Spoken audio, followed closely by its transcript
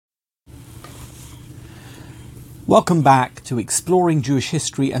Welcome back to Exploring Jewish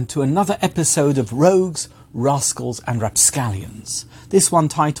History and to another episode of Rogues, Rascals and Rapscallions. This one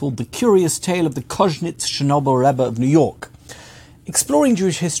titled The Curious Tale of the Koznitz Chernobyl Rebbe of New York. Exploring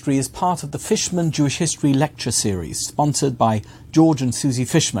Jewish History is part of the Fishman Jewish History Lecture Series, sponsored by George and Susie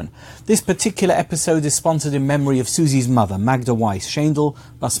Fishman. This particular episode is sponsored in memory of Susie's mother, Magda Weiss, Shendel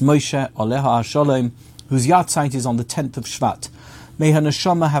Bas Moshe Oleha Sholem, whose yahrzeit is on the 10th of Shvat. May her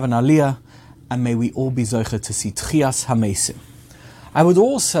neshama have an aliyah, and may we all be zocher to see Tchias HaMesim. I would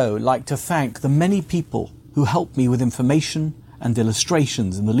also like to thank the many people who helped me with information and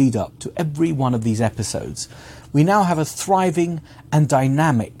illustrations in the lead-up to every one of these episodes. We now have a thriving and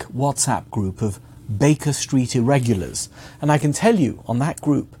dynamic WhatsApp group of Baker Street irregulars, and I can tell you, on that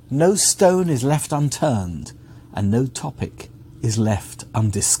group, no stone is left unturned, and no topic is left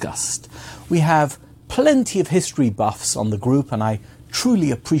undiscussed. We have plenty of history buffs on the group, and I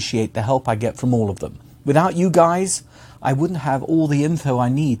truly appreciate the help I get from all of them. Without you guys, I wouldn't have all the info I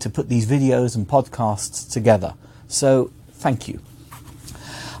need to put these videos and podcasts together. So, thank you.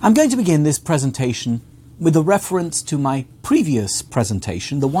 I'm going to begin this presentation with a reference to my previous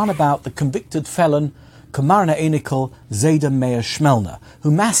presentation, the one about the convicted felon Kamarna Enikel Zayda Meir Shmelner,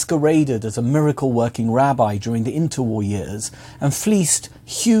 who masqueraded as a miracle-working rabbi during the interwar years and fleeced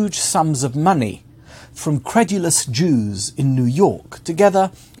huge sums of money from credulous Jews in New York,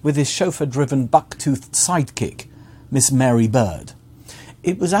 together with his chauffeur-driven buck-toothed sidekick, Miss Mary Bird.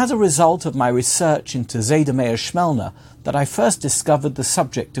 It was as a result of my research into Zayda Meir Shmelner that I first discovered the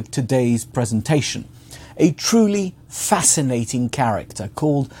subject of today's presentation, a truly fascinating character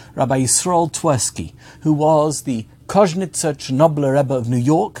called Rabbi Yisrael Twersky, who was the Koznitzer Chernobyl Rebbe of New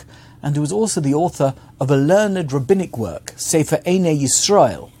York and who was also the author of a learned rabbinic work, Sefer Einei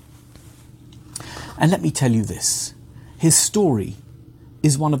Yisrael. And let me tell you this, his story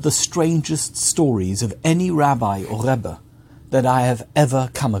is one of the strangest stories of any rabbi or rebbe that I have ever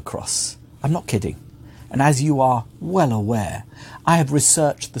come across. I'm not kidding. And as you are well aware, I have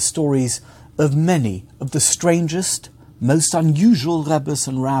researched the stories of many of the strangest, most unusual rebbes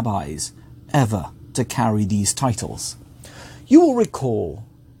and rabbis ever to carry these titles. You will recall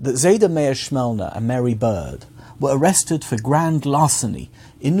that Zayda Meir Shmelner and Mary Bird were arrested for grand larceny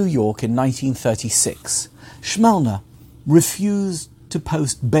in New York in 1936. Shmelner refused to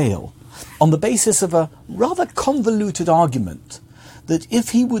post bail on the basis of a rather convoluted argument that if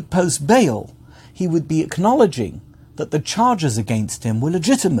he would post bail, he would be acknowledging that the charges against him were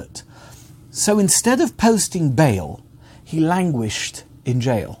legitimate. So instead of posting bail, he languished in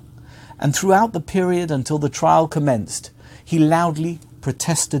jail. And throughout the period until the trial commenced, he loudly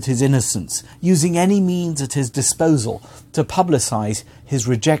protested his innocence, using any means at his disposal to publicize his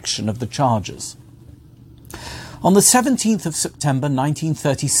rejection of the charges. On the 17th of September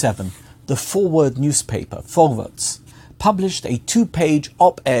 1937, the Forward newspaper, Vorwärts, published a 2-page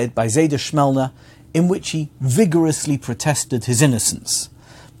op-ed by Zayda Shmelner in which he vigorously protested his innocence.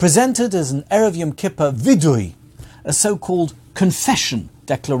 Presented as an Erev Yom Kippur vidui, a so-called confession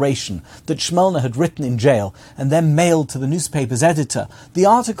declaration that Shmelner had written in jail and then mailed to the newspaper's editor, the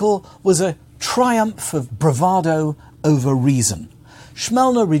article was a triumph of bravado over reason.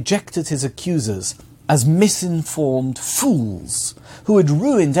 Shmelner rejected his accusers as misinformed fools who had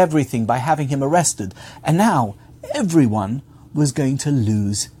ruined everything by having him arrested, and now everyone was going to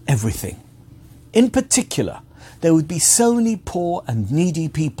lose everything. In particular, there would be so many poor and needy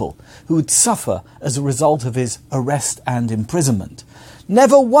people who would suffer as a result of his arrest and imprisonment.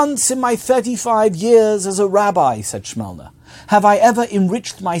 Never once in my 35 years as a rabbi, said Shmelner, have I ever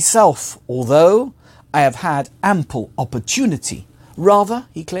enriched myself, although I have had ample opportunity. Rather,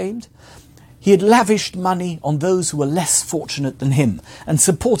 he claimed, he had lavished money on those who were less fortunate than him and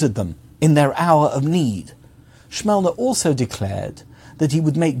supported them in their hour of need. Shmelner also declared that he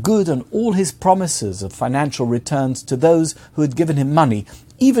would make good on all his promises of financial returns to those who had given him money,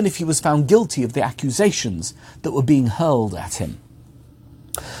 even if he was found guilty of the accusations that were being hurled at him.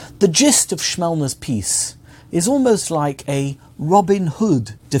 The gist of Shmelner's piece is almost like a Robin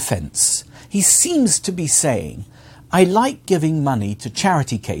Hood defense. He seems to be saying, I like giving money to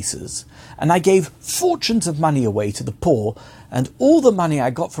charity cases, and I gave fortunes of money away to the poor, and all the money I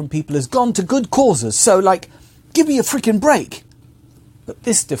got from people has gone to good causes, so, give me a freaking break. But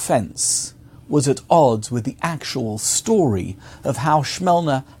this defense was at odds with the actual story of how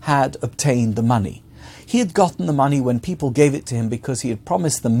Shmelner had obtained the money. He had gotten the money when people gave it to him because he had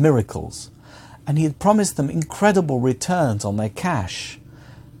promised them miracles, and he had promised them incredible returns on their cash.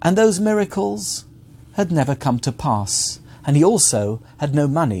 And those miracles had never come to pass, and he also had no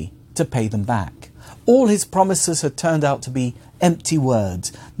money to pay them back. All his promises had turned out to be empty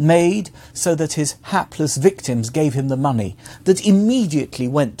words, made so that his hapless victims gave him the money that immediately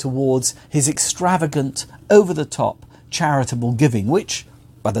went towards his extravagant, over-the-top charitable giving, which,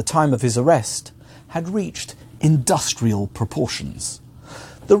 by the time of his arrest, had reached industrial proportions.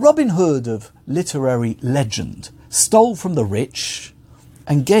 The Robin Hood of literary legend stole from the rich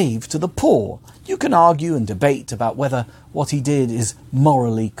and gave to the poor. You can argue and debate about whether what he did is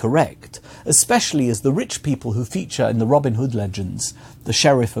morally correct, especially as the rich people who feature in the Robin Hood legends, the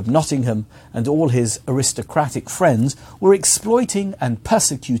Sheriff of Nottingham and all his aristocratic friends, were exploiting and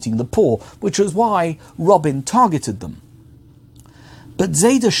persecuting the poor, which was why Robin targeted them. But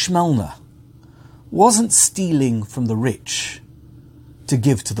Zayda Shmelner wasn't stealing from the rich to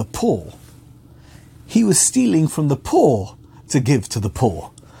give to the poor. He was stealing from the poor to give to the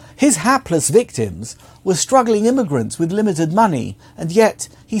poor. His hapless victims were struggling immigrants with limited money, and yet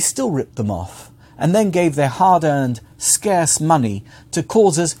he still ripped them off, and then gave their hard-earned, scarce money to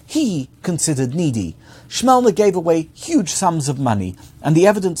causes he considered needy. Shmelner gave away huge sums of money, and the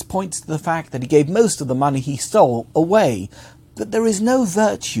evidence points to the fact that he gave most of the money he stole away. But there is no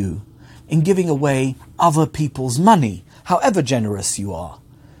virtue in giving away other people's money, however generous you are.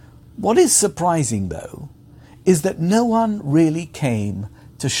 What is surprising, though, is that no one really came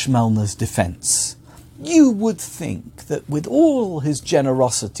to Shmelner's defence. You would think that with all his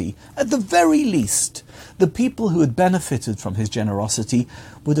generosity, at the very least, the people who had benefited from his generosity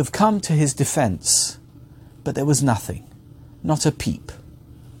would have come to his defence. But there was nothing, not a peep.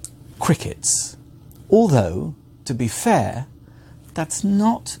 Crickets. Although, to be fair, that's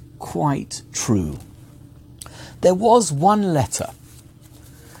not quite true. There was one letter,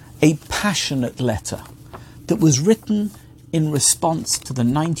 a passionate letter, that was written in response to the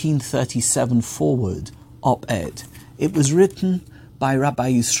 1937 Forward op-ed. It was written by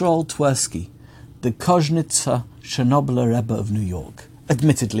Rabbi Yisrael Twersky, the Koznitzer Chernobyl Rebbe of New York.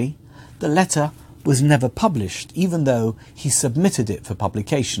 Admittedly, the letter was never published, even though he submitted it for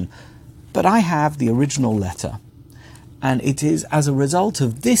publication. But I have the original letter, and it is as a result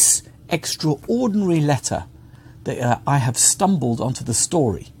of this extraordinary letter that I have stumbled onto the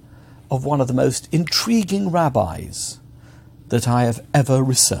story of one of the most intriguing rabbis that I have ever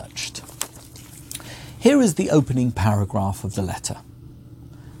researched. Here is the opening paragraph of the letter.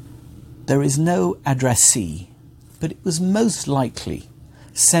 There is no addressee, but it was most likely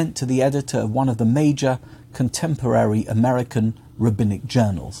sent to the editor of one of the major contemporary American rabbinic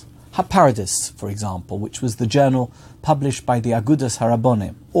journals. Haparadis, for example, which was the journal published by the Agudas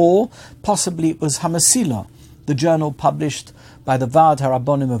Harabonim, or possibly it was Hamasila, the journal published by the Vaad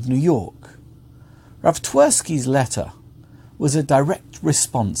Harabonim of New York. Rav Twersky's letter was a direct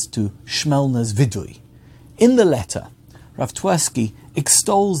response to Shmelner's vidui. In the letter, Rav Twersky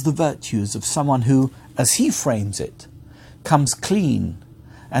extols the virtues of someone who, as he frames it, comes clean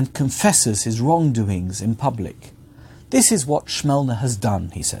and confesses his wrongdoings in public. This is what Shmelner has done,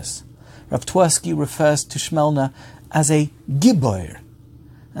 he says. Rav Twersky refers to Shmelner as a giboir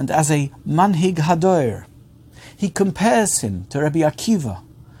and as a manhig hadoir. He compares him to Rabbi Akiva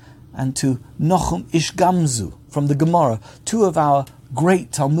and to Nochum Ish Gamzu from the Gemara, two of our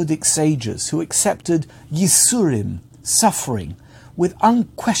great Talmudic sages who accepted Yisurim, suffering, with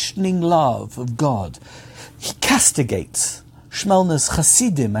unquestioning love of God. He castigates Shmelner's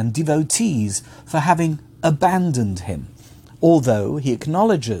Hasidim and devotees for having abandoned him, although he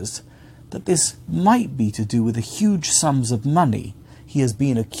acknowledges that this might be to do with the huge sums of money he has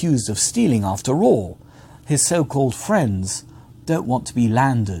been accused of stealing. After all, his so-called friends don't want to be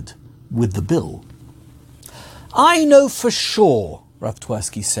landed with the bill. I know for sure, Rav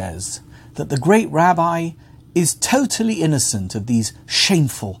Twersky says, that the great rabbi is totally innocent of these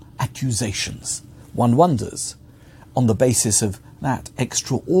shameful accusations. One wonders, on the basis of that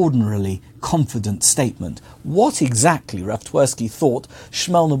extraordinarily confident statement, what exactly Rav Twersky thought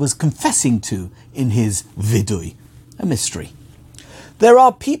Shmelner was confessing to in his vidui. A mystery. There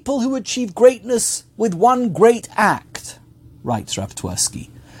are people who achieve greatness with one great act, writes Rav Twersky,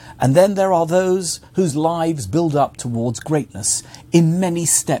 and then there are those whose lives build up towards greatness in many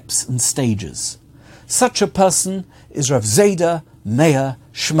steps and stages. Such a person is Rav Zayda Meir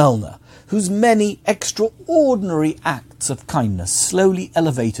Shmelner, whose many extraordinary acts of kindness slowly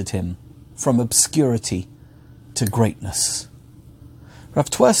elevated him from obscurity to greatness. Rav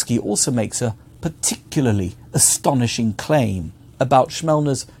Twersky also makes a particularly astonishing claim about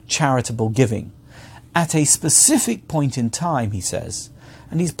Shmelner's charitable giving. At a specific point in time, he says,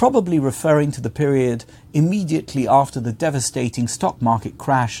 and he's probably referring to the period immediately after the devastating stock market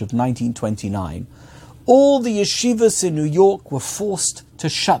crash of 1929, All the yeshivas in New York were forced to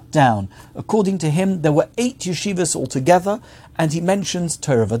shut down. According to him, there were 8 yeshivas altogether, and he mentions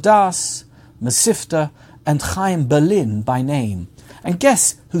Torah Vodaas, Mesivta, and Chaim Berlin by name. And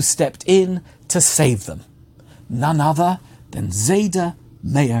guess who stepped in to save them? None other than Zayda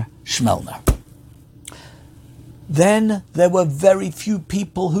Meir Shmelner. Then there were very few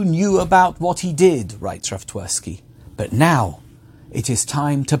people who knew about what he did, writes Rav Twersky. But now it is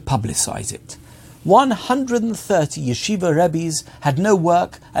time to publicize it. 130 yeshiva rebbes had no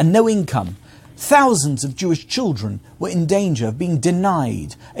work and no income. Thousands of Jewish children were in danger of being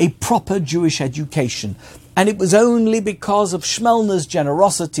denied a proper Jewish education. And it was only because of Shmelner's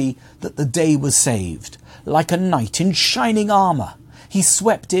generosity that the day was saved. Like a knight in shining armour, he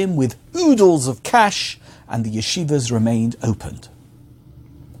swept in with oodles of cash, and the yeshivas remained opened.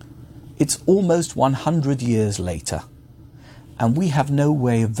 It's almost 100 years later, and we have no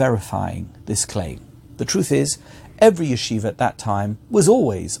way of verifying this claim. The truth is, every yeshiva at that time was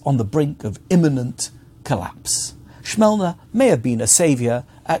always on the brink of imminent collapse. Shmelner may have been a saviour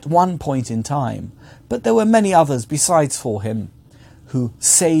at one point in time, but there were many others besides for him who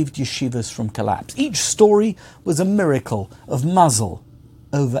saved yeshivas from collapse. Each story was a miracle of mazel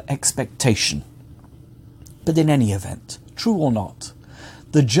over expectation. But in any event, true or not,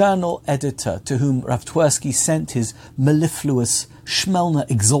 the journal editor to whom Rav Twersky sent his mellifluous Shmelner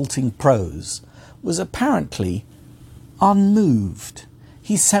exalting prose was apparently unmoved.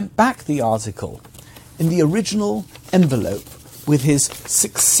 He sent back the article in the original envelope with his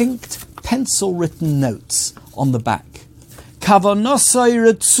succinct pencil-written notes on the back. Kavanosai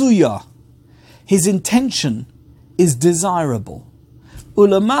retsuya. His intention is desirable.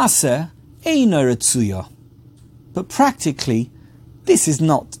 Ulamase eina retsuya. But practically, this is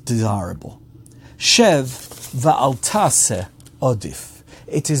not desirable. Shev va'altase odif.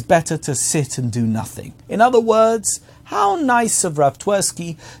 It is better to sit and do nothing. In other words, how nice of Rav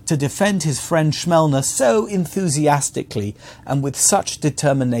Twersky to defend his friend Shmelner so enthusiastically and with such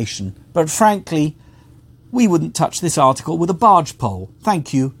determination. But frankly, we wouldn't touch this article with a barge pole.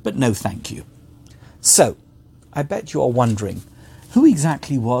 Thank you, but no thank you. So, I bet you are wondering, who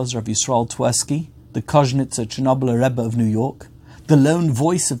exactly was Rav Yisrael Twersky, the Koznitzer Chernobyl Rebbe of New York, the lone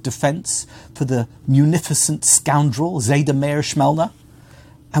voice of defense for the munificent scoundrel Zayda Meir Shmelner?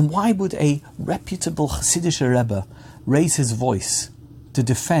 And why would a reputable Hasidic Rebbe raise his voice to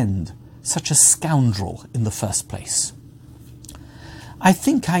defend such a scoundrel in the first place? I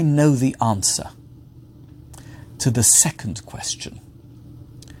think I know the answer to the second question,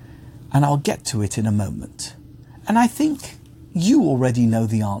 and I'll get to it in a moment. And I think you already know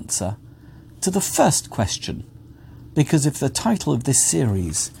the answer to the first question, because if the title of this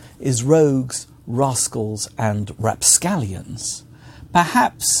series is Rogues, Rascals and Rapscallions,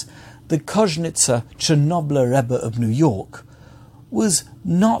 perhaps the Koznitzer Chernobyl Rebbe of New York was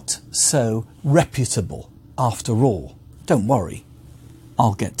not so reputable after all. Don't worry,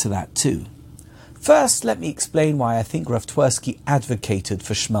 I'll get to that too. First, let me explain why I think Rav Twersky advocated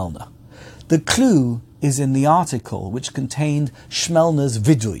for Shmelner. The clue is in the article which contained Shmelner's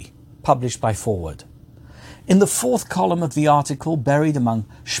vidui, published by Forward. In the 4th column of the article, buried among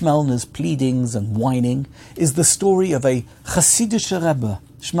Shmelner's pleadings and whining, is the story of a Hasidic Rebbe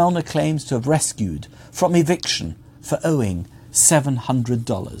Shmelner claims to have rescued from eviction for owing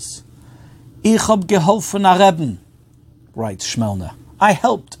 $700. Ich hab geholfen a Rebben, writes Shmelner. I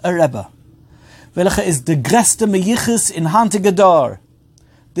helped a Rebbe. Welche is de greste meyiches in Hantegedor.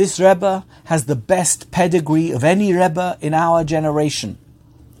 This Rebbe has the best pedigree of any Rebbe in our generation.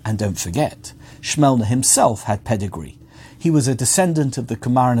 And don't forget, Shmelner himself had pedigree. He was a descendant of the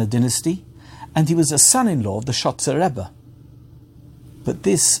Kamarna dynasty, and he was a son-in-law of the Shotzer Rebbe. But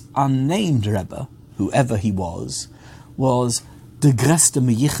this unnamed Rebbe, whoever he was de greste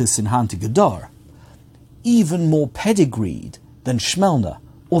meyiches in Hantegedor, even more pedigreed than Shmelner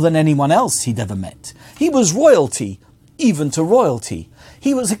or than anyone else he'd ever met. He was royalty, even to royalty.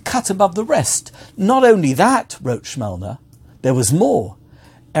 He was a cut above the rest. Not only that, wrote Shmelner, there was more.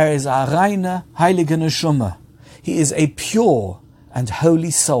 Is a reine heilige Neshama. He is a pure and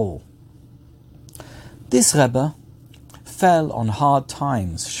holy soul. This Rebbe fell on hard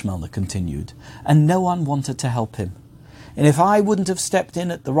times, Shmelner continued, and no one wanted to help him. And if I wouldn't have stepped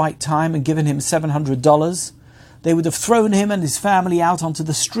in at the right time and given him $700, they would have thrown him and his family out onto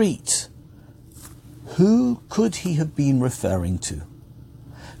the street. Who could he have been referring to?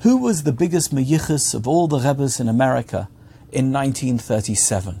 Who was the biggest meyichus of all the Rebbes in America in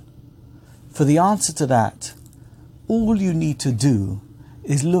 1937? For the answer to that, all you need to do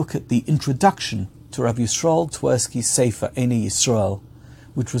is look at the introduction to Rav Yisrael Twersky's Sefer Eine Yisrael,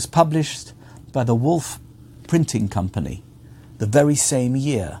 which was published by the Wolf Printing Company the very same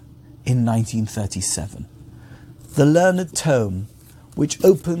year in 1937. The learned tome, which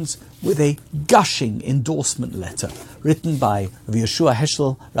opens with a gushing endorsement letter written by Rav Yeshua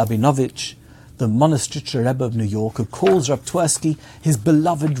Heschel Rabinovich, the Monastricher Rebbe of New York, who calls Rav Twersky his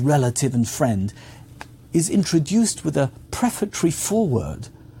beloved relative and friend, is introduced with a prefatory foreword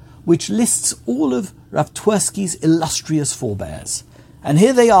which lists all of Rav Twersky's illustrious forebears. And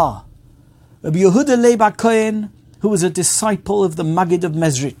here they are. Rabbi Yehuda Leib HaKohen, who was a disciple of the Maggid of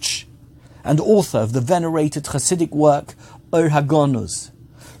Mezrich and author of the venerated Hasidic work Or HaGonuz.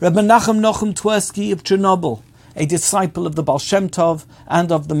 Rabbi Menachem Nochem Twersky of Chernobyl, a disciple of the Baal Shem Tov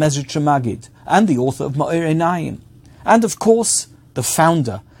and of the Mezritcher Maggid, and the author of Ma'or Einayim. And of course, the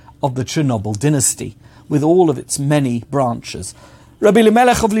founder of the Chernobyl dynasty, with all of its many branches. Rabbi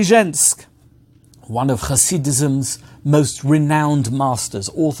Elimelech of Lizhensk, one of Hasidism's most renowned masters,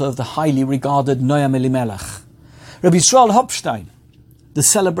 author of the highly regarded Noam Elimelech. Rabbi Yisrael Hopstein, the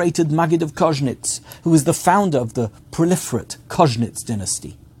celebrated Maggid of Koznitz, who was the founder of the proliferate Koznitz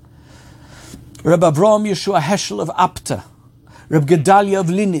dynasty. Rabbi Avraham Yeshua Heschel of Apta, Rabbi Gedalia of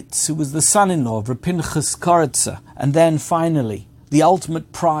Linitz, who was the son-in-law of Rabbi Pinchas Koretzer, and then finally, the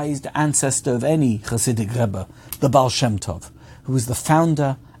ultimate prized ancestor of any Hasidic Rebbe, the Baal Shem Tov, who was the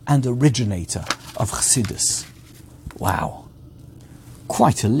founder and originator of Chassidus. Wow.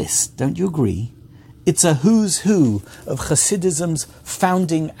 Quite a list, don't you agree? It's a who's who of Hasidism's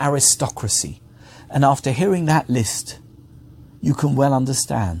founding aristocracy. And after hearing that list, you can well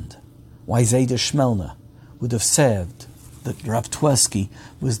understand why Zayda Shmelner would have said that Rav Twersky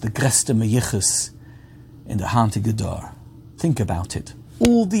was the Greste Meyichus in the Hante Gedor. Think about it.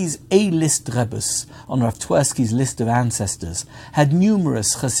 All these A-list Rebbes on Rav Twersky's list of ancestors had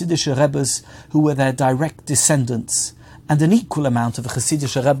numerous Hasidic Rebbes who were their direct descendants, and an equal amount of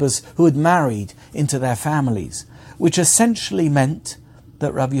Hasidic Rebbes who had married into their families, which essentially meant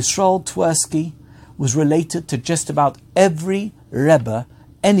that Rav Yisrael Twersky was related to just about every Rebbe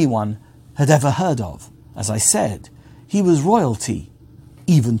anyone had ever heard of. As I said, he was royalty,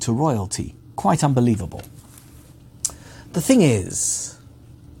 even to royalty. Quite unbelievable. The thing is,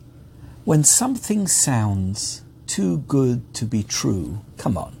 when something sounds too good to be true,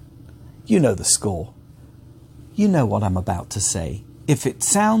 come on, you know the score. You know what I'm about to say. If it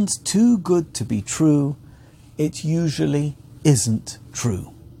sounds too good to be true, it usually isn't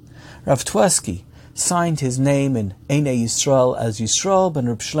true. Rav Twersky signed his name in Einei Yisrael as Yisrael ben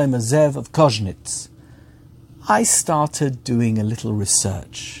Reb Shlomo Zev of Koznitz. I started doing a little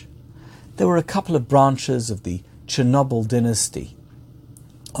research. There were a couple of branches of the Chernobyl dynasty,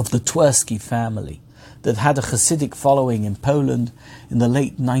 of the Twersky family, that had a Hasidic following in Poland in the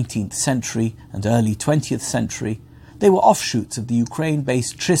late 19th century and early 20th century. They were offshoots of the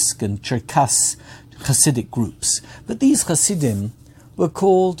Ukraine-based Trisk and Cherkass Hasidic groups. But these Hasidim were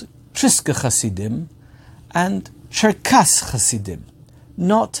called Triska Hasidim and Cherkass Hasidim,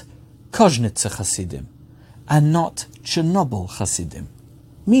 not Koznitzer Hasidim, and not Chernobyl Hasidim.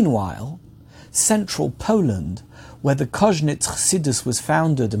 Meanwhile, central Poland, where the Koznitz Chassidus was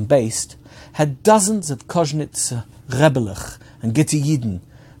founded and based, had dozens of Koznitzer Rebelech and Gitte Yidden,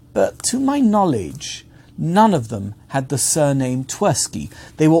 but to my knowledge, none of them had the surname Twersky.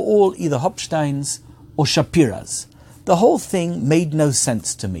 They were all either Hopsteins or Shapiras. The whole thing made no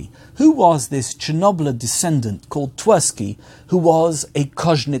sense to me. Who was this Chernobyl descendant called Twersky who was a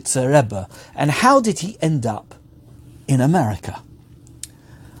Koznitzer Rebbe, and how did he end up in America?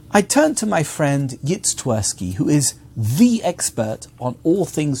 I turned to my friend Yitz Twersky, who is the expert on all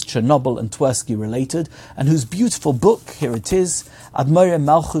things Chernobyl and Twersky related, and whose beautiful book, here it is, Admire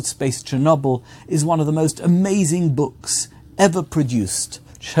Malchut's based Chernobyl, is one of the most amazing books ever produced,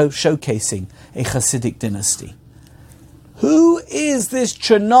 showcasing a Hasidic dynasty. Who is this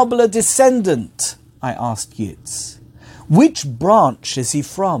Chernobyl descendant? I asked Yitz. Which branch is he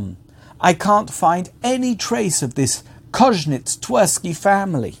from? I can't find any trace of this Koznitz Twersky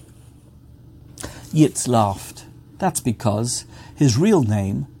family. Yitz laughed. That's because his real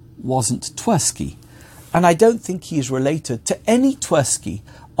name wasn't Twersky, and I don't think he is related to any Twersky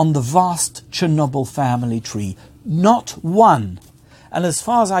on the vast Chernobyl family tree. Not one. And as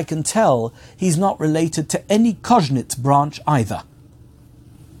far as I can tell, he's not related to any Koznitz branch either.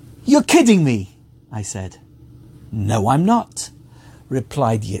 You're kidding me, I said. No, I'm not,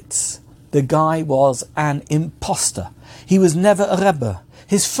 replied Yitz. The guy was an imposter. He was never a Rebbe.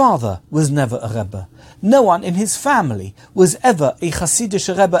 His father was never a Rebbe. No one in his family was ever a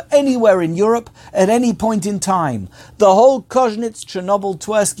Hasidic Rebbe anywhere in Europe at any point in time. The whole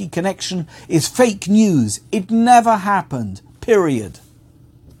Koznitz-Chernobyl-Twersky connection is fake news. It never happened. Period.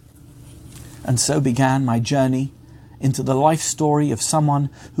 And so began my journey into the life story of someone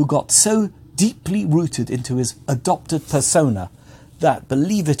who got so deeply rooted into his adopted persona that,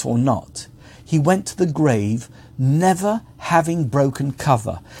 believe it or not, he went to the grave never having broken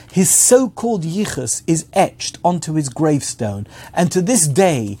cover. His so-called yichus is etched onto his gravestone, and to this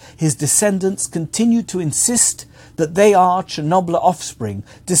day his descendants continue to insist that they are Chernobyl offspring,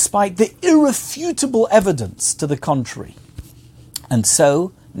 despite the irrefutable evidence to the contrary. And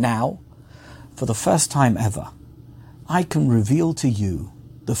so, now, for the first time ever, I can reveal to you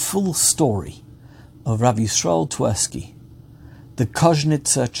the full story of Rav Yisrael Twersky, the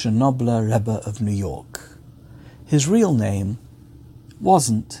Koznitzer Chernobyl Rebbe of New York. His real name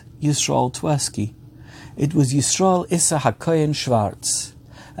wasn't Yisrael Twersky. It was Yisrael Issa HaKohen Schwartz,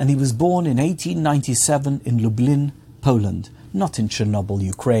 and he was born in 1897 in Lublin, Poland, not in Chernobyl,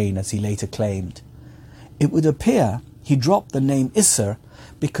 Ukraine, as he later claimed. It would appear he dropped the name Isser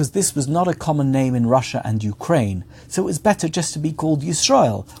because this was not a common name in Russia and Ukraine, so it was better just to be called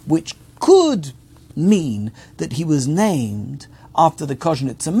Yisrael, which could mean that he was named after the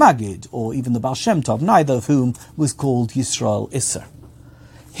Koznitzer Maggid, or even the Baal Shem Tov, neither of whom was called Yisrael Isser.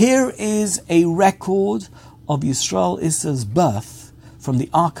 Here is a record of Yisrael Isser's birth from the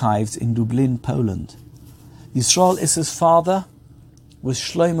archives in Lublin, Poland. Yisrael Isser's father was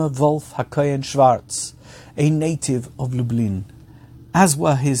Shlomo Wolf HaKohen Schwartz, a native of Lublin, as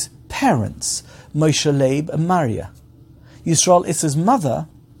were his parents, Moshe Leib and Maria. Yisrael Isser's mother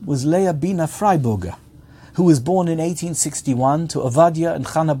was Leah Bina Freiburger, who was born in 1861 to Ovadia and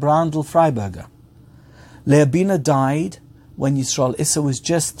Chana Brandl Freiburger. Leah Bina died when Yisrael Isser was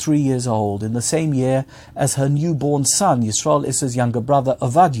just 3 years old, in the same year as her newborn son, Yisrael Isser's younger brother,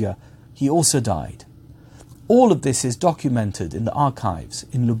 Ovadia. He also died. All of this is documented in the archives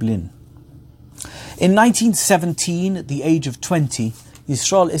in Lublin. In 1917, at the age of 20,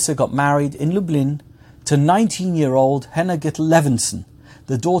 Yisrael Isser got married in Lublin to 19-year-old Henna Gittel Levinson,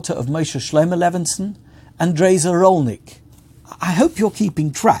 the daughter of Moshe Shlomo Levinson and Dreza Rolnik. I hope you're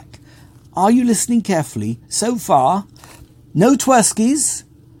keeping track. Are you listening carefully? So far, no Twerskys,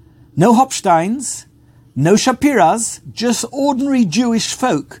 no Hopsteins, no Shapiras, just ordinary Jewish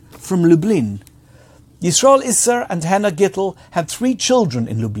folk from Lublin. Yisrael Isser and Henna Gittel had 3 children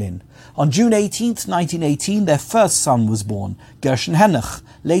in Lublin. On June 18th, 1918, their first son was born, Gershon Henoch,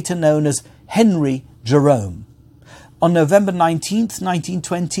 later known as Henry Jerome. On November 19th,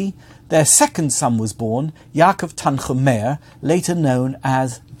 1920, their second son was born, Yaakov Tanchum Meir, later known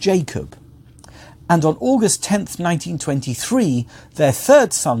as Jacob. And on August 10th, 1923, their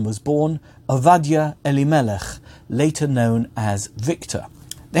third son was born, Ovadia Elimelech, later known as Victor.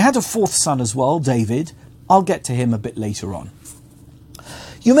 They had a fourth son as well, David. I'll get to him a bit later on.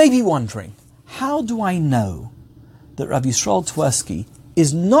 You may be wondering, how do I know that Rav Yisrael Twersky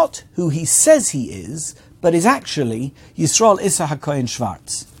is not who he says he is, but is actually Yisrael Issa HaKohen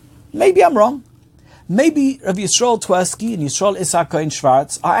Schwartz? Maybe I'm wrong. Maybe Rav Yisrael Twersky and Yisrael Issa HaKohen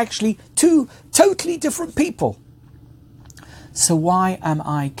Schwartz are actually 2 totally different people. So why am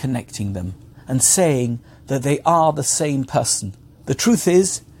I connecting them and saying that they are the same person? The truth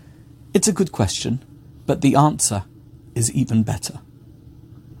is, it's a good question, but the answer is even better.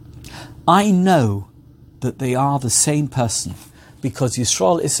 I know that they are the same person because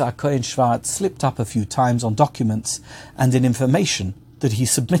Yisrael Issa HaKohen Schwartz slipped up a few times on documents and in information that he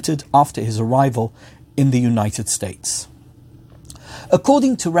submitted after his arrival in the United States.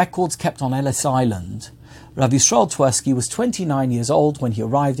 According to records kept on Ellis Island, Rav Yisrael Twersky was 29 years old when he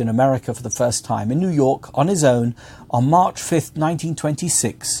arrived in America for the first time in New York on his own on March 5th,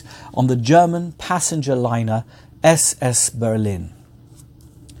 1926, on the German passenger liner SS Berlin.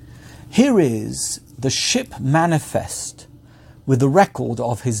 Here is the ship manifest with a record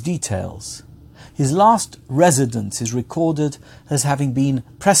of his details. His last residence is recorded as having been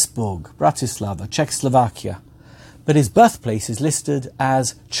Pressburg, Bratislava, Czechoslovakia, but his birthplace is listed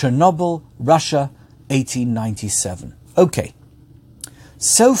as Chernobyl, Russia, 1897. Okay,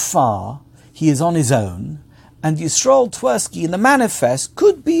 so far he is on his own, and Yisrael Twersky in the manifest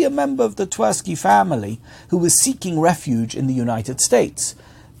could be a member of the Twersky family who was seeking refuge in the United States.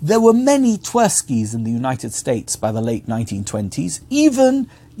 There were many Twerskys in the United States by the late 1920s, even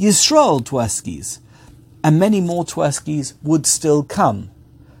Yisrael Twerskys, and many more Twerskys would still come.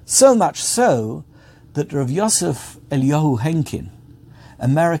 So much so that Rav Yosef Eliyahu Henkin,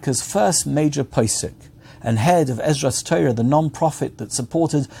 America's first major posek and head of Ezras Torah, the non-profit that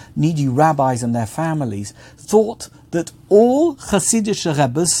supported needy rabbis and their families, thought that all Hasidic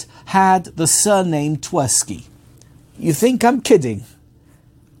Rebbes had the surname Twersky. You think I'm kidding?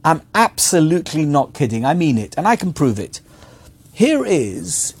 I'm absolutely not kidding. I mean it, and I can prove it. Here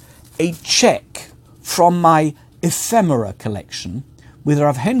is a check from my ephemera collection with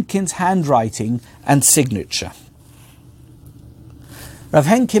Rav Henkin's handwriting and signature. Rav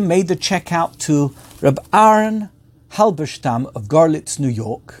Henkin made the check out to Reb Aaron Halberstam of Görlitz, New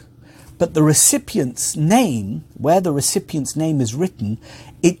York, but the recipient's name, where the recipient's name is written,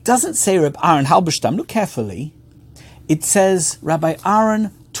 it doesn't say Reb Aaron Halberstam. Look carefully. It says Rabbi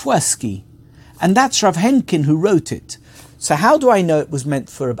Aaron Twersky, and that's Rav Henkin who wrote it. So how do I know it was meant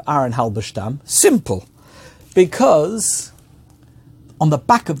for Reb Aaron Halberstam? Simple. Because on the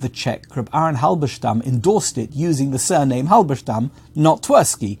back of the check, Reb Aaron Halberstam endorsed it using the surname Halberstam, not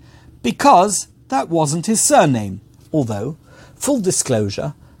Twersky, because that wasn't his surname. Although, full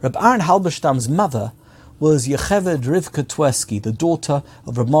disclosure, Reb Aaron Halberstam's mother was Yocheved Rivka Twersky, the daughter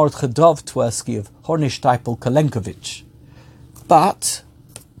of Reb Mordechai Dov Twersky of Hornishteipel Kalenkovich. But,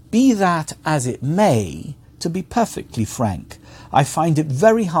 be that as it may, to be perfectly frank, I find it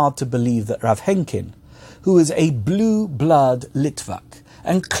very hard to believe that Rav Henkin, who is a blue blood Litvak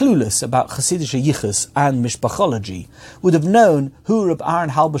and clueless about Chassidish Yichus and Mishpachology, would have known who Reb Aaron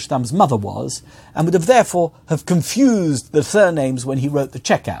Halberstam's mother was, and would have therefore have confused the surnames when he wrote the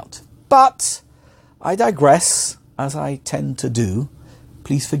check out. But I digress, as I tend to do.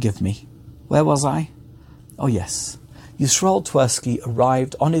 Please forgive me. Where was I? Oh yes. Yisrael Twersky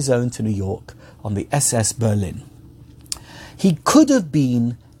arrived on his own to New York on the SS Berlin. He could have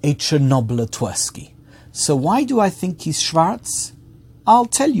been a Chernobyler Twersky. So why do I think he's Schwarz? I'll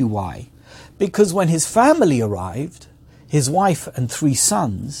tell you why. Because when his family arrived, his wife and 3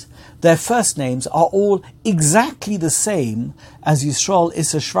 sons, their first names are all exactly the same as Yisrael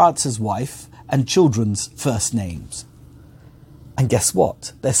Issa Schwarz's wife and children's first names. And guess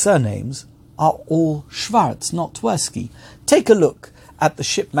what? Their surnames are all Schwarz, not Twersky. Take a look at the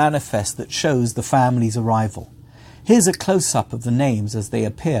ship manifest that shows the family's arrival. Here's a close-up of the names as they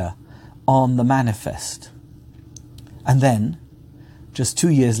appear on the manifest. And then, just 2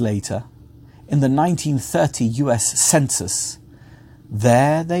 years later, in the 1930 US Census,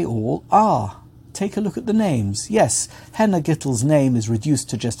 there they all are. Take a look at the names. Yes, Hannah Gittel's name is reduced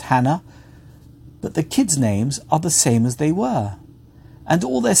to just Hannah, but the kids' names are the same as they were. And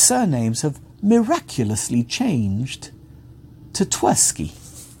all their surnames have miraculously changed to Twersky.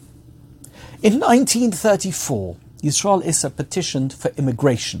 In 1934, Yisrael Issa petitioned for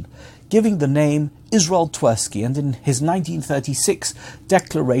immigration, giving the name Israel Twersky, and in his 1936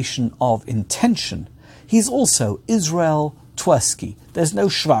 Declaration of Intention, he's also Israel Twersky. There's no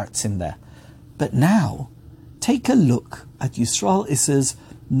Schwarz in there. But now, take a look at Yisrael Issa's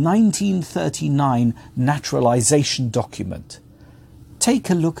 1939 naturalization document. Take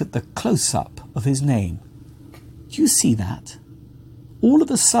a look at the close-up of his name. Do you see that? All of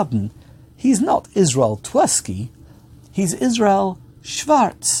a sudden, he's not Israel Twersky, he's Israel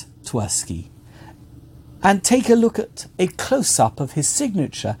Schwarz Twersky. And take a look at a close-up of his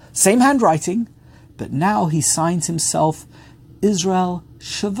signature. Same handwriting, but now he signs himself Israel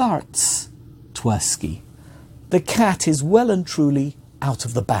Schwarz Twersky. The cat is well and truly out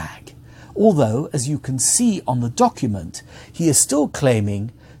of the bag. Although, as you can see on the document, he is still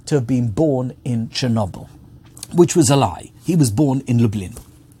claiming to have been born in Chernobyl, which was a lie. He was born in Lublin.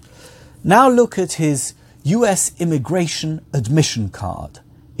 Now look at his US immigration admission card,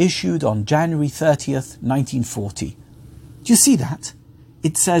 issued on January 30th, 1940. Do you see that?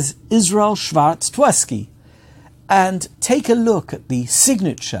 It says Israel Schwarz Twersky. And take a look at the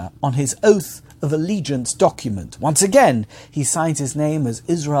signature on his oath of allegiance document. Once again, he signs his name as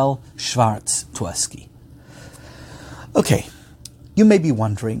Israel Schwarz Twersky. Okay, you may be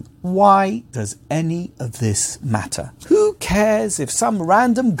wondering, why does any of this matter? Who cares if some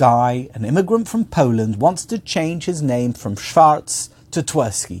random guy, an immigrant from Poland, wants to change his name from Schwarz to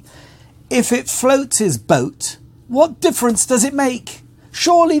Twersky? If it floats his boat, what difference does it make?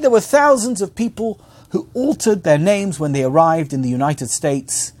 Surely there were thousands of people who altered their names when they arrived in the United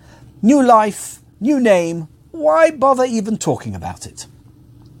States. New life, new name, why bother even talking about it?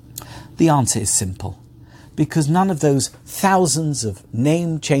 The answer is simple. Because none of those thousands of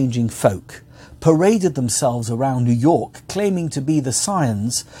name-changing folk paraded themselves around New York claiming to be the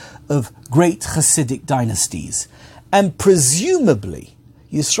scions of great Hasidic dynasties. And presumably,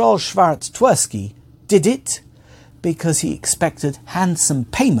 Yisrael Schwarz Twersky did it because he expected handsome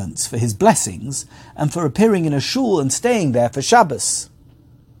payments for his blessings and for appearing in a shul and staying there for Shabbos.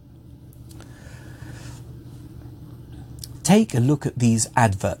 Take a look at these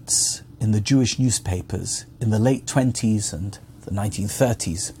adverts in the Jewish newspapers in the late 20s and the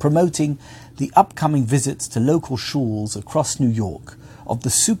 1930s, promoting the upcoming visits to local shuls across New York of the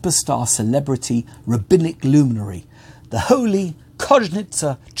superstar celebrity rabbinic luminary, the holy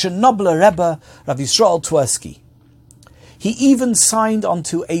Koznitzer Chernobler Rebbe Rav Yisrael Twersky. He even signed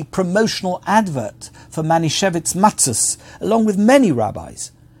onto a promotional advert for Manischewitz Matzos, along with many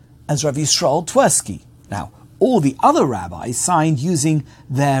rabbis, as Rav Yisrael Twersky. Now, all the other rabbis signed using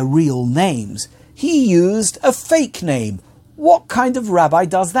their real names. He used a fake name. What kind of rabbi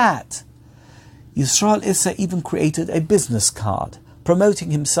does that? Yisrael Isser even created a business card, promoting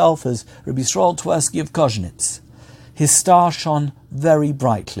himself as Rabbi Yisrael Twersky of Koznitz. His star shone very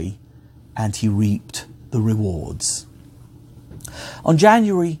brightly, and he reaped the rewards. On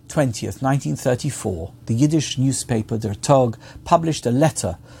January 20th, 1934, the Yiddish newspaper Der Tag published a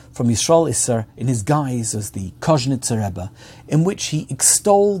letter from Yisrael Isser in his guise as the Koznitzer Rebbe, in which he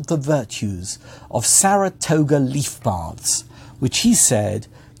extolled the virtues of Saratoga leaf baths, which he said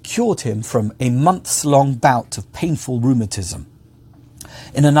cured him from a months-long bout of painful rheumatism.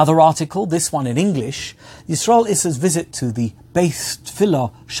 In another article, this one in English, Yisrael Isser's visit to the Beis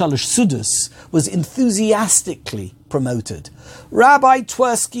Tfilah Shalosh Sudos was enthusiastically promoted. Rabbi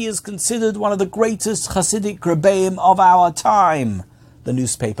Twersky is considered one of the greatest Hasidic rebbeim of our time, the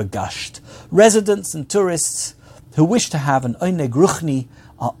newspaper gushed. Residents and tourists who wish to have an Oneg Ruchni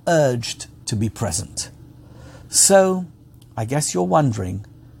are urged to be present. So, I guess you're wondering,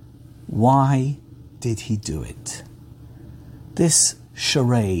 why did he do it? This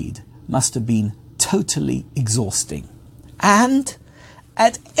charade must have been totally exhausting. And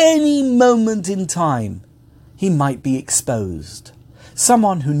at any moment in time, he might be exposed.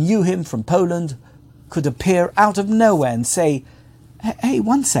 Someone who knew him from Poland could appear out of nowhere and say, "Hey,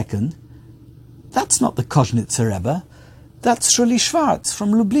 1 second, that's not the Koznitzer Rebbe, that's Shirley Schwartz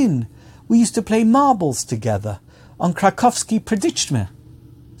from Lublin. We used to play marbles together on Krakowski Predichme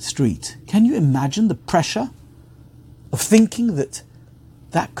Street." Can you imagine the pressure of thinking that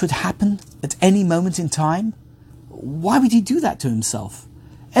that could happen at any moment in time? Why would he do that to himself?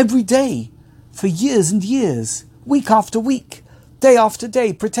 Every day, for years and years, week after week, day after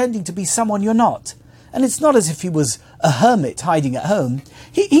day, pretending to be someone you're not. And it's not as if he was a hermit hiding at home.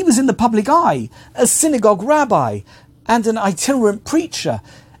 He was in the public eye, a synagogue rabbi and an itinerant preacher.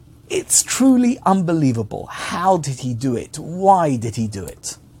 It's truly unbelievable. How did he do it? Why did he do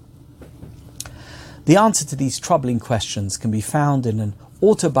it? The answer to these troubling questions can be found in an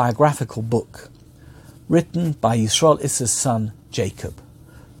autobiographical book written by Yisrael Isser's son, Jacob.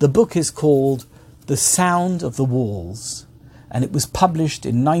 The book is called The Sound of the Walls, and it was published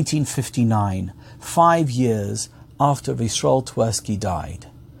in 1959, 5 years after Yisrael Twersky died.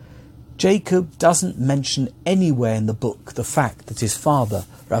 Jacob doesn't mention anywhere in the book the fact that his father,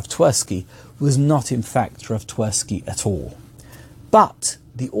 Rav Twersky, was not in fact Rav Twersky at all. But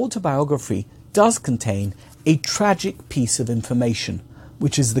the autobiography does contain a tragic piece of information,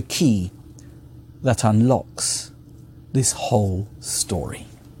 which is the key that unlocks this whole story.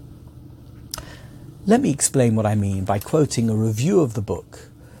 Let me explain what I mean by quoting a review of the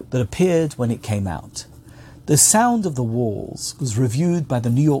book that appeared when it came out. The Sound of the Walls was reviewed by the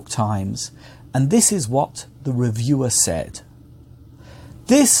New York Times, and this is what the reviewer said.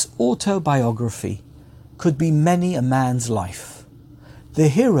 "This autobiography could be many a man's life. The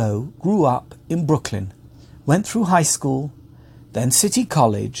hero grew up in Brooklyn, went through high school, then City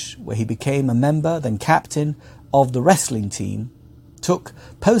College, where he became a member, then captain of the wrestling team, took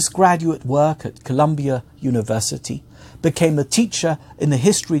postgraduate work at Columbia University, became a teacher in the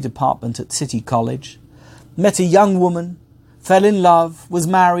history department at City College, met a young woman, fell in love, was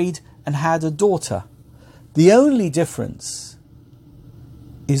married, and had a daughter. The only difference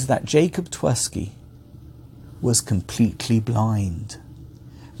is that Jacob Twersky was completely blind.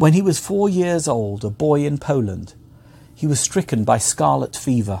 When he was 4 years old, a boy in Poland, he was stricken by scarlet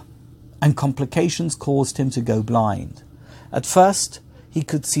fever, and complications caused him to go blind. At first, he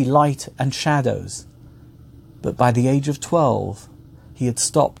could see light and shadows, but by the age of 12, he had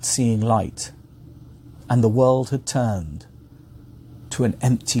stopped seeing light, and the world had turned to an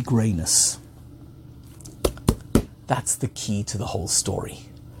empty greyness." That's the key to the whole story.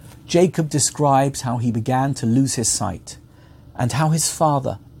 Jacob describes how he began to lose his sight, and how his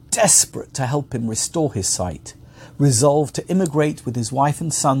father, desperate to help him restore his sight, resolved to immigrate with his wife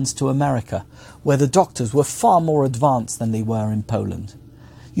and sons to America, where the doctors were far more advanced than they were in Poland.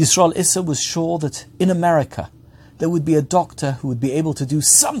 Yisrael Isser was sure that in America there would be a doctor who would be able to do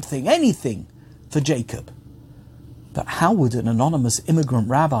something, anything, for Jacob. But how would an anonymous immigrant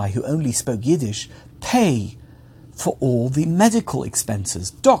rabbi who only spoke Yiddish pay for all the medical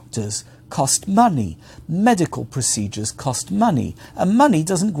expenses? Doctors cost money, medical procedures cost money, and money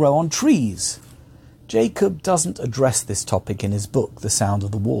doesn't grow on trees. Jacob doesn't address this topic in his book, The Sound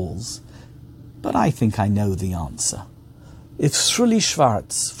of the Walls, but I think I know the answer. If Shruly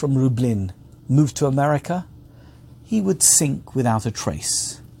Schwartz from Lublin moved to America, he would sink without a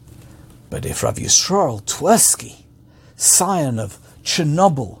trace. But if Rav Yisrael Twersky, scion of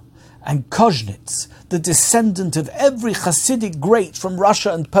Chernobyl and Koznitz, the descendant of every Hasidic great from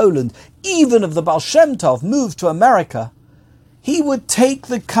Russia and Poland, even of the Baal Shem Tov, moved to America, he would take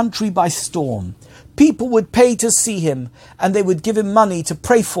the country by storm. People would pay to see him, and they would give him money to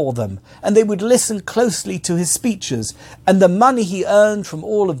pray for them, and they would listen closely to his speeches, and the money he earned from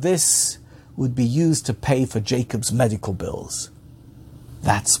all of this would be used to pay for Jacob's medical bills.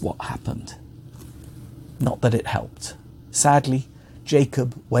 That's what happened. Not that it helped. Sadly,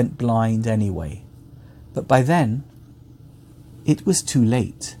 Jacob went blind anyway. But by then, it was too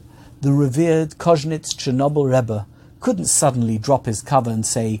late. The revered Koznitz Chernobyl Rebbe couldn't suddenly drop his cover and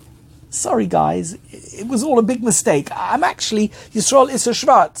say, "Sorry guys, it was all a big mistake. I'm actually Yisrael Issa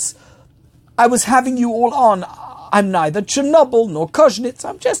Schwartz. I was having you all on. I'm neither Chernobyl nor Koznitz.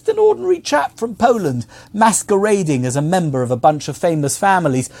 I'm just an ordinary chap from Poland, masquerading as a member of a bunch of famous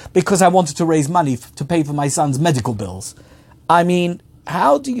families because I wanted to raise money to pay for my son's medical bills." I mean,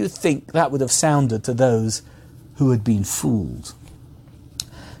 how do you think that would have sounded to those who had been fooled?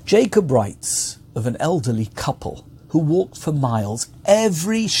 Jacob writes of an elderly couple who walked for miles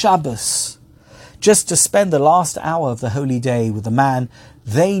every Shabbos just to spend the last hour of the holy day with a man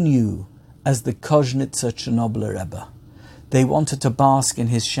they knew as the Koznitzer Chernobyl Rebbe. They wanted to bask in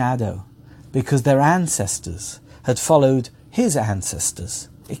his shadow because their ancestors had followed his ancestors,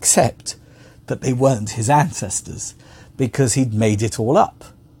 except that they weren't his ancestors because he'd made it all up.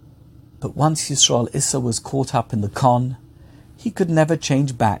 But once Yisrael Issa was caught up in the con, he could never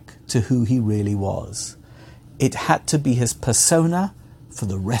change back to who he really was. It had to be his persona for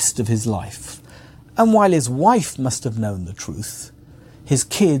the rest of his life. And while his wife must have known the truth, his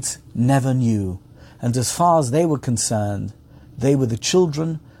kids never knew. And as far as they were concerned, they were the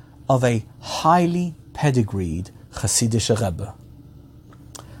children of a highly pedigreed Hasidic Rebbe.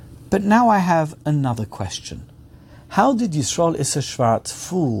 But now I have another question. How did Yisrael Issa Schwartz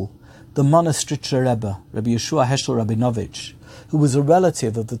fool the Monastricher Rebbe, Rabbi Yeshua Heschel Rabinovich, who was a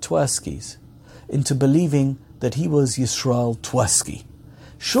relative of the Twerskys, into believing that he was Yisrael Twersky?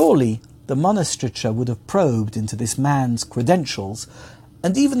 Surely the Monastricher would have probed into this man's credentials,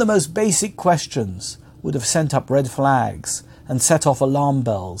 and even the most basic questions would have sent up red flags and set off alarm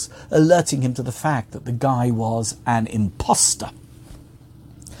bells, alerting him to the fact that the guy was an imposter.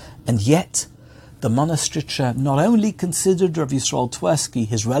 And yet, the Monastricher not only considered Rav Yisrael Twersky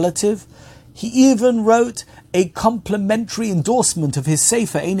his relative, he even wrote a complimentary endorsement of his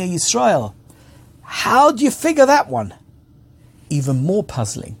Sefer Einei Yisrael. How do you figure that one? Even more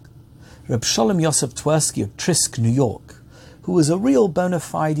puzzling, Reb Sholem Yosef Twersky of Trisk, New York, who was a real bona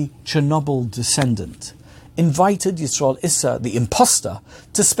fide Chernobyl descendant, invited Yisrael Issa, the imposter,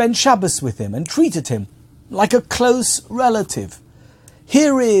 to spend Shabbos with him and treated him like a close relative.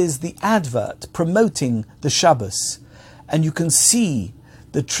 Here is the advert promoting the Shabbos, and you can see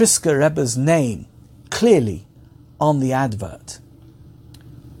the Trisker Rebbe's name clearly on the advert.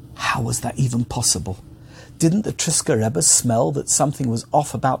 How was that even possible? Didn't the Trisker Rebbe smell that something was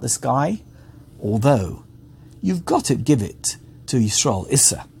off about this guy? Although, you've got to give it to Yisrael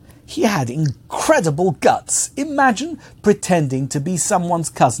Issa. He had incredible guts. Imagine pretending to be someone's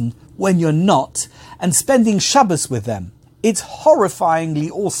cousin when you're not and spending Shabbos with them. It's horrifyingly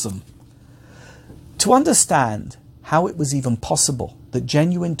awesome. To understand how it was even possible that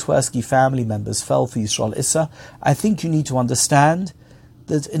genuine Twersky family members fell for Yisrael Issa, I think you need to understand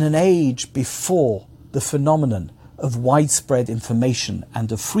that in an age before the phenomenon of widespread information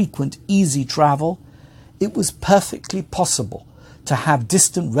and of frequent easy travel, it was perfectly possible to have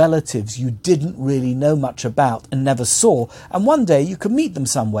distant relatives you didn't really know much about and never saw, and one day you could meet them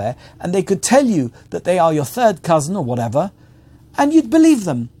somewhere and they could tell you that they are your third cousin or whatever, and you'd believe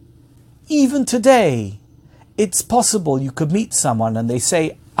them. Even today, it's possible you could meet someone and they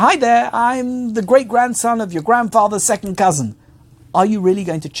say, "Hi there, I'm the great-grandson of your grandfather's second cousin." Are you really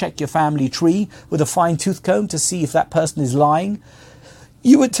going to check your family tree with a fine-tooth comb to see if that person is lying?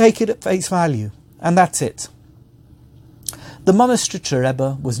 You would take it at face value, and that's it. The Monastricher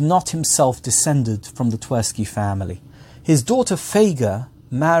Rebbe was not himself descended from the Twersky family. His daughter Feiga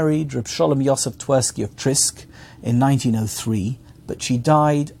married Reb Sholem Yosef Twersky of Trisk in 1903, but she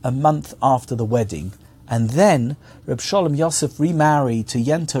died a month after the wedding, and then Reb Sholem Yosef remarried to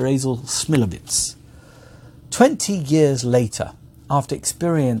Yenta Rezel Smilovitz. 20 years later, after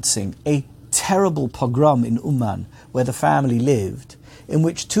experiencing a terrible pogrom in Uman, where the family lived, in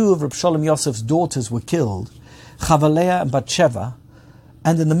which two of Reb Sholem Yosef's daughters were killed, Chavaleah and Batsheva,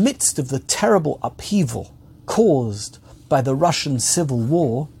 and in the midst of the terrible upheaval caused by the Russian Civil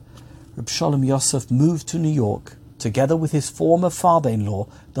War, Reb Sholem Yosef moved to New York together with his former father-in-law,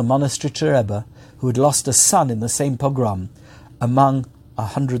 the Monastery Rebbe, who had lost a son in the same pogrom, among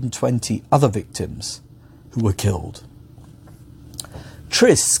 120 other victims who were killed.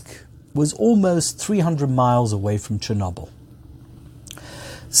 Trisk was almost 300 miles away from Chernobyl.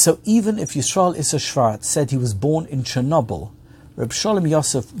 So even if Yisrael Issa Schwartz said he was born in Chernobyl, Reb Sholem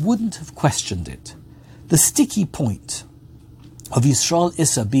Yosef wouldn't have questioned it. The sticky point of Yisrael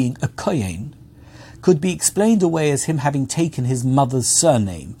Issa being a Kohen could be explained away as him having taken his mother's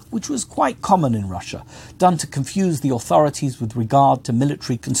surname, which was quite common in Russia, done to confuse the authorities with regard to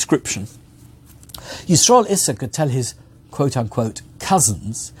military conscription. Yisrael Issa could tell his quote-unquote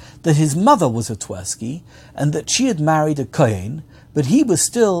cousins that his mother was a Twersky and that she had married a Kohen, but he was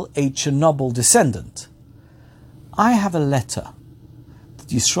still a Chernobyl descendant. I have a letter that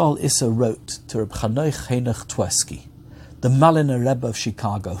Yisrael Issa wrote to Reb Chanoich Henoch Twersky, the Maliner Rebbe of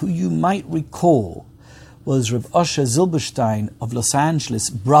Chicago, who you might recall was Reb Osher Zilberstein of Los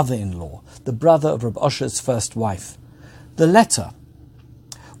Angeles' brother-in-law, the brother of Reb Osher's first wife. The letter,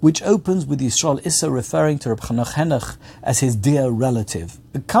 which opens with Yisrael Issa referring to Reb Chanoich Henoch as his dear relative,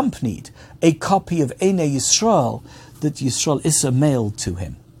 accompanied a copy of Einei Yisrael that Yisrael Issa mailed to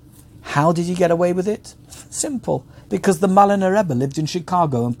him. How did he get away with it? Simple. Because the Maliner Rebbe lived in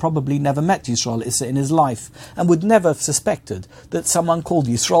Chicago and probably never met Yisrael Issa in his life, and would never have suspected that someone called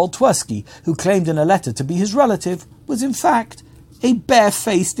Yisrael Twersky, who claimed in a letter to be his relative, was in fact a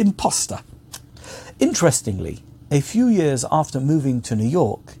barefaced imposter. Interestingly, a few years after moving to New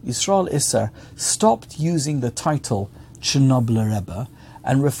York, Yisrael Issa stopped using the title Chernobyl Rebbe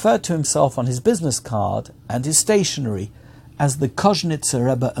and referred to himself on his business card and his stationery as the Koznitzer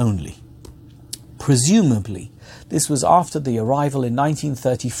Rebbe only. Presumably, this was after the arrival in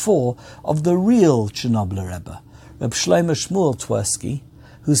 1934 of the real Chernobyl Rebbe, Reb Shlomo Shmuel Twersky,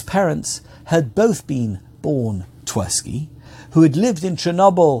 whose parents had both been born Twersky, who had lived in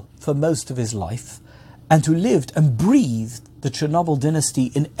Chernobyl for most of his life, and who lived and breathed the Chernobyl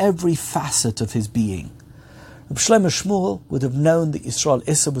dynasty in every facet of his being. Reb Shlomo Shmuel would have known that Yisrael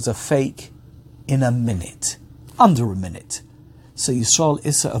Issa was a fake in a minute, under a minute. So Yisrael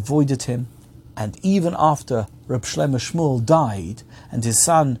Issa avoided him, and even after Reb Shlomo Shmuel died and his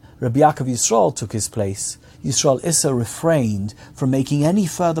son Reb Yaakov Yisrael took his place, Yisrael Issa refrained from making any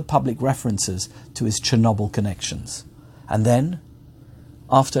further public references to his Chernobyl connections. And then,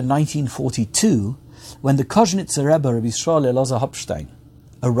 after 1942, when the Koznitzer Rebbe Reb Yisrael Elazar Hopstein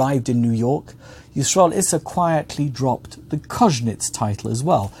arrived in New York, Yisrael Issa quietly dropped the Koznitz title as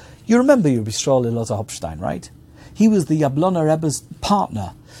well. You remember Reb Yisrael Elazar Hopstein, right? He was the Yablona Rebbe's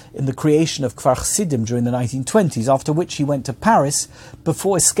partner in the creation of Kfar Chassidim during the 1920s, after which he went to Paris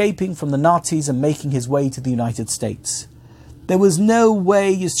before escaping from the Nazis and making his way to the United States. There was no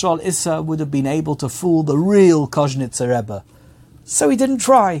way Yisrael Issa would have been able to fool the real Koznitzer Rebbe, so he didn't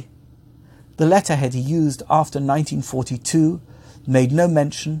try. The letterhead he used after 1942 made no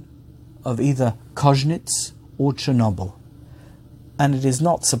mention of either Koznitz or Chernobyl, and it is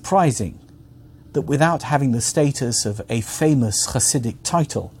not surprising that without having the status of a famous Hasidic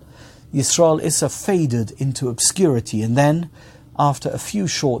title, Yisrael Issa faded into obscurity, and then, after a few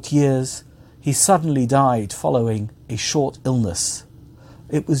short years, he suddenly died following a short illness.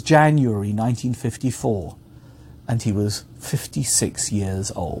 It was January 1954, and he was 56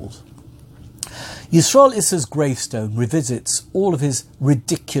 years old. Yisrael Issa's gravestone revisits all of his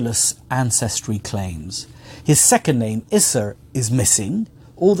ridiculous ancestry claims. His second name, Issa, is missing,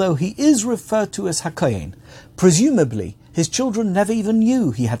 although he is referred to as HaKohen. Presumably, his children never even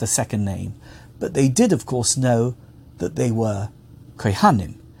knew he had a second name, but they did, of course, know that they were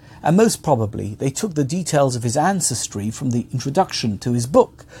Kohanim, and most probably they took the details of his ancestry from the introduction to his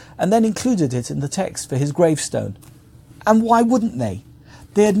book, and then included it in the text for his gravestone. And why wouldn't they?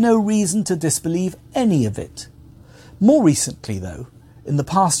 They had no reason to disbelieve any of it. More recently, though, in the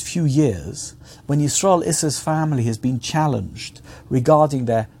past few years, when Yisrael Issa's family has been challenged regarding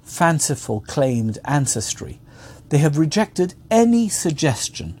their fanciful claimed ancestry, they have rejected any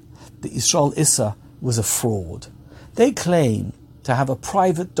suggestion that Yisrael Issa was a fraud. They claim to have a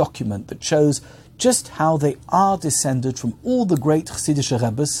private document that shows just how they are descended from all the great Chassidish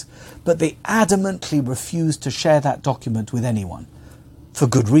Rebbes, but they adamantly refuse to share that document with anyone. For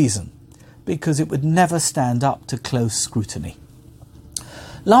good reason, because it would never stand up to close scrutiny.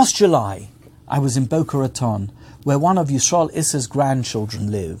 Last July, I was in Boca Raton, where one of Yisrael Issa's grandchildren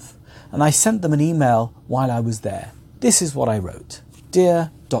live, and I sent them an email while I was there. This is what I wrote.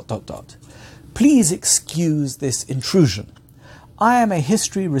 Dear ... Please excuse this intrusion. I am a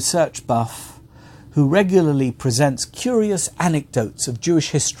history research buff who regularly presents curious anecdotes of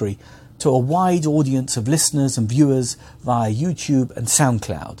Jewish history to a wide audience of listeners and viewers via YouTube and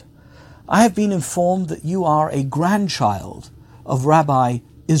SoundCloud. I have been informed that you are a grandchild of Rabbi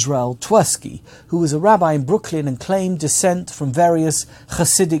Israel Twersky, who was a rabbi in Brooklyn and claimed descent from various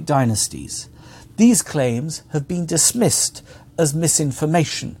Hasidic dynasties. These claims have been dismissed as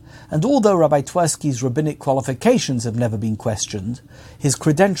misinformation, and although Rabbi Twersky's rabbinic qualifications have never been questioned, his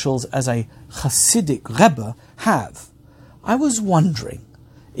credentials as a Hasidic Rebbe have. I was wondering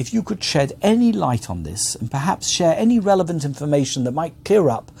if you could shed any light on this and perhaps share any relevant information that might clear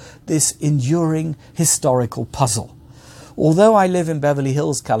up this enduring historical puzzle. Although I live in Beverly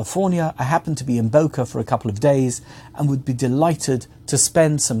Hills, California, I happen to be in Boca for a couple of days and would be delighted to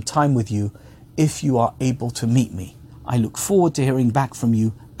spend some time with you if you are able to meet me. I look forward to hearing back from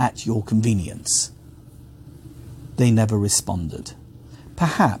you at your convenience. They never responded.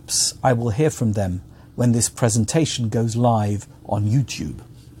 Perhaps I will hear from them when this presentation goes live on YouTube.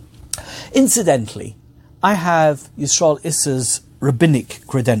 Incidentally, I have Yisrael Isser's rabbinic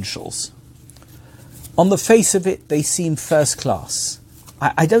credentials. On the face of it, they seem first class.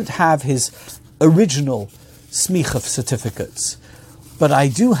 I don't have his original smicha certificates, but I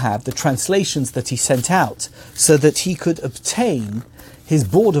do have the translations that he sent out so that he could obtain his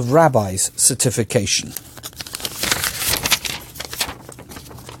Board of Rabbis certification.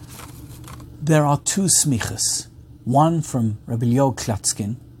 There are two smichas, one from Rabbi Yoel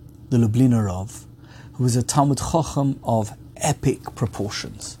Klatskin, the Lubliner Rav, who is a Talmud Chacham of epic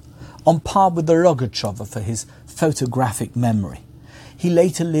proportions, on par with the Rogatchover for his photographic memory. He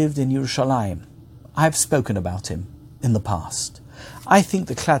later lived in Yerushalayim. I have spoken about him in the past. I think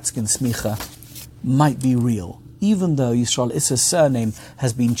the Klatskin smicha might be real, even though Yisrael Isser's surname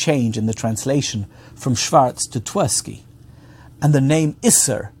has been changed in the translation from Schwartz to Twersky, and the name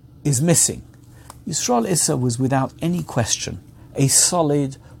Isser is missing. Yisrael Isser was without any question a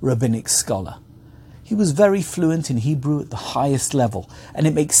solid rabbinic scholar. He was very fluent in Hebrew at the highest level, and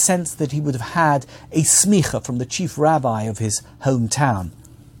it makes sense that he would have had a smicha from the chief rabbi of his hometown.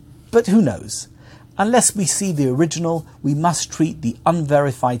 But who knows? Unless we see the original, we must treat the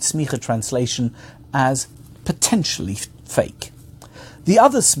unverified smicha translation as potentially fake. The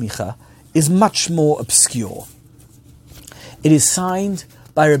other smicha is much more obscure. It is signed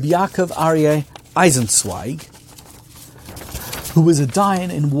by Rabbi Yaakov Aryeh Eisenzweig, who was a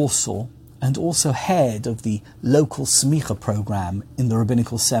dayan in Warsaw and also head of the local smicha program in the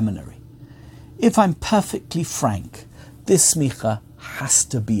rabbinical seminary. If I'm perfectly frank, this smicha has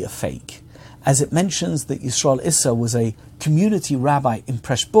to be a fake, as it mentions that Yisrael Isser was a community rabbi in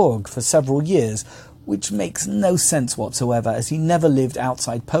Pressburg for several years, which makes no sense whatsoever, as he never lived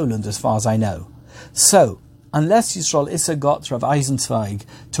outside Poland as far as I know. So, unless Yisrael Isser got Rav Eisenzweig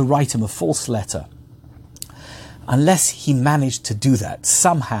to write him a false letter, unless he managed to do that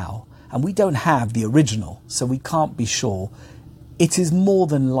somehow, and we don't have the original, so we can't be sure, it is more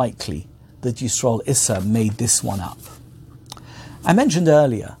than likely that Yisrael Isser made this one up. I mentioned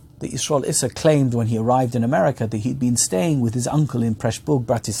earlier that Yisrael Isser claimed when he arrived in America that he'd been staying with his uncle in Pressburg,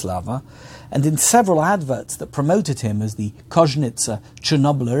 Bratislava, and in several adverts that promoted him as the Koznitzer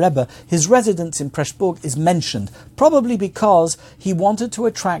Chernobyl Rebbe, his residence in Pressburg is mentioned, probably because he wanted to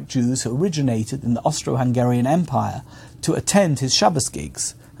attract Jews who originated in the Austro-Hungarian Empire to attend his Shabbos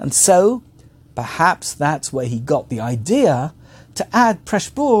gigs. And so, perhaps that's where he got the idea to add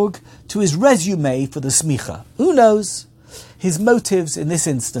Pressburg to his resume for the smicha. Who knows? His motives in this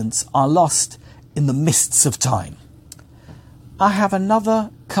instance are lost in the mists of time. I have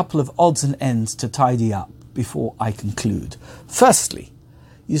another couple of odds and ends to tidy up before I conclude. Firstly,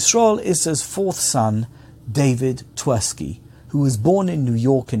 Yisrael Isser's fourth son, David Twersky, who was born in New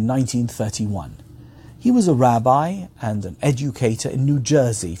York in 1931. He was a rabbi and an educator in New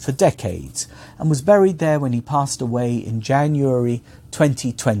Jersey for decades and was buried there when he passed away in January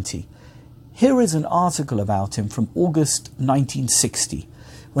 2020. Here is an article about him from August 1960,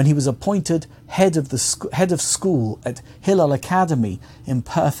 when he was appointed head of school at Hillel Academy in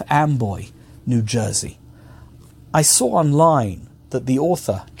Perth Amboy, New Jersey. I saw online that the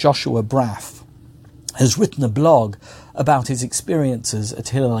author, Joshua Braff, has written a blog about his experiences at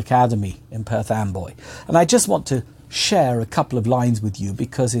Hillel Academy in Perth Amboy. And I just want to share a couple of lines with you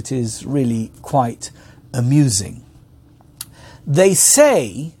because it is really quite amusing. They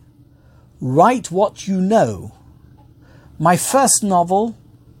say, write what you know. My first novel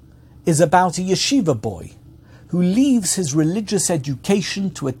is about a yeshiva boy who leaves his religious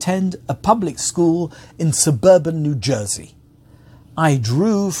education to attend a public school in suburban New Jersey. I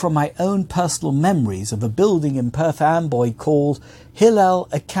drew from my own personal memories of a building in Perth Amboy called Hillel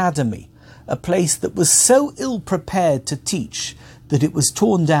Academy, a place that was so ill prepared to teach that it was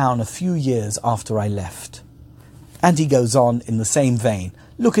torn down a few years after I left. And he goes on in the same vein.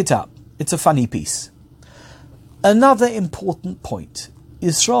 Look it up. It's a funny piece. Another important point.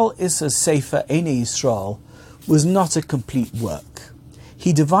 Yisrael Isser's Sefer Einei Yisrael was not a complete work.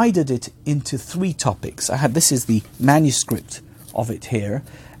 He divided it into 3 topics. This is the manuscript of it here,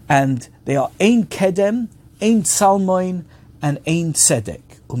 and they are Ein Kedem, Ein Salmoin, and Ein Tzedek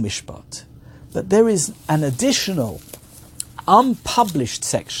Umishpat. But there is an additional unpublished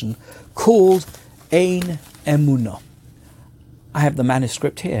section called Ein Emunah. I have the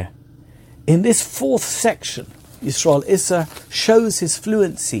manuscript here. In this 4th section, Yisrael Isser shows his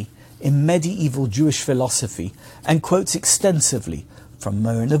fluency in medieval Jewish philosophy and quotes extensively from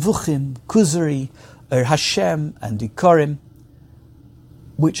Moreh Nevuchim, Kuzari, Hashem, and Ikorim,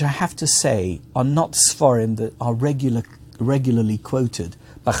 which I have to say are not Sforim that are regularly quoted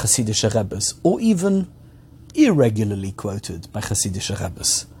by Hasidic Rebbes, or even irregularly quoted by Hasidic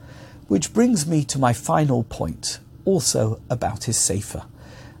Rebbes. Which brings me to my final point, also about his Sefer.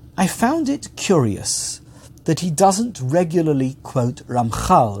 I found it curious that he doesn't regularly quote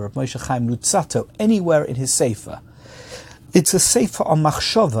Ramchal, Rav Moshe Chaim Luzzatto, anywhere in his Sefer. It's a Sefer on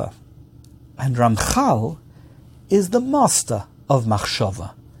Machshava, and Ramchal is the master of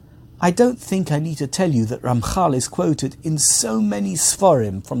Machshava. I don't think I need to tell you that Ramchal is quoted in so many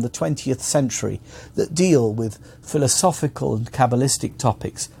Sforim from the 20th century that deal with philosophical and Kabbalistic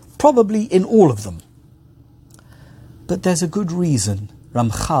topics, probably in all of them. But there's a good reason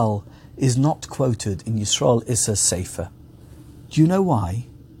Ramchal is not quoted in Yisrael Isser's Sefer. Do you know why?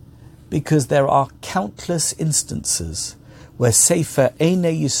 Because there are countless instances where Sefer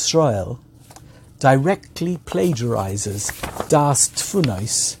Einei Yisrael directly plagiarizes Das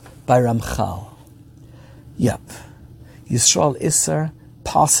Tfunos by Ramchal. Yep, Yisrael Isser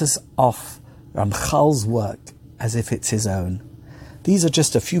passes off Ramchal's work as if it's his own. These are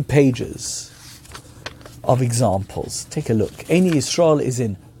just a few pages of examples. Take a look. Einei Yisrael is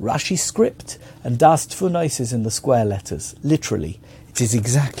in Rashi script and Das Tfunos is in the square letters. Literally, it is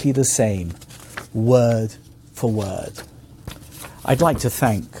exactly the same, word for word. I'd like to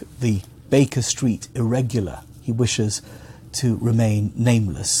thank the Baker Street Irregular, he wishes to remain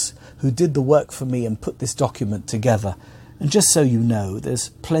nameless, who did the work for me and put this document together. And just so you know, there's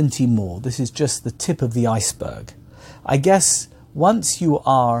plenty more. This is just the tip of the iceberg. I guess once you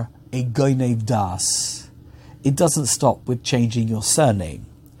are a Goinev Das, it doesn't stop with changing your surname.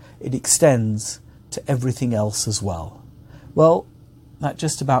 It extends to everything else as well. Well, that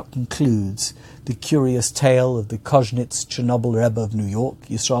just about concludes the curious tale of the Koznitz Chernobyl Rebbe of New York,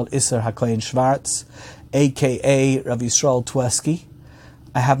 Yisrael Isser HaKohen Schwartz, a.k.a. Rav Yisrael Twersky.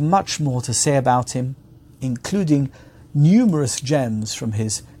 I have much more to say about him, including numerous gems from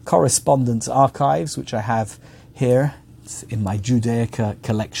his correspondence archives, which I have here in my Judaica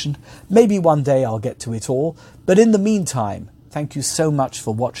collection. Maybe one day I'll get to it all, but in the meantime, thank you so much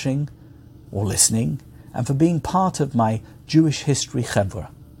for watching or listening and for being part of my Jewish History Chevra.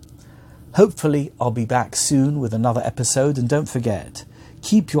 Hopefully I'll be back soon with another episode, and don't forget,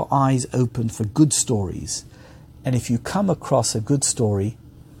 keep your eyes open for good stories, and if you come across a good story,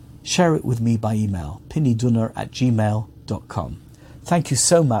 share it with me by email, pinnydunner@gmail.com. Thank you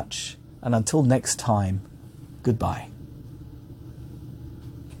so much, and until next time, goodbye.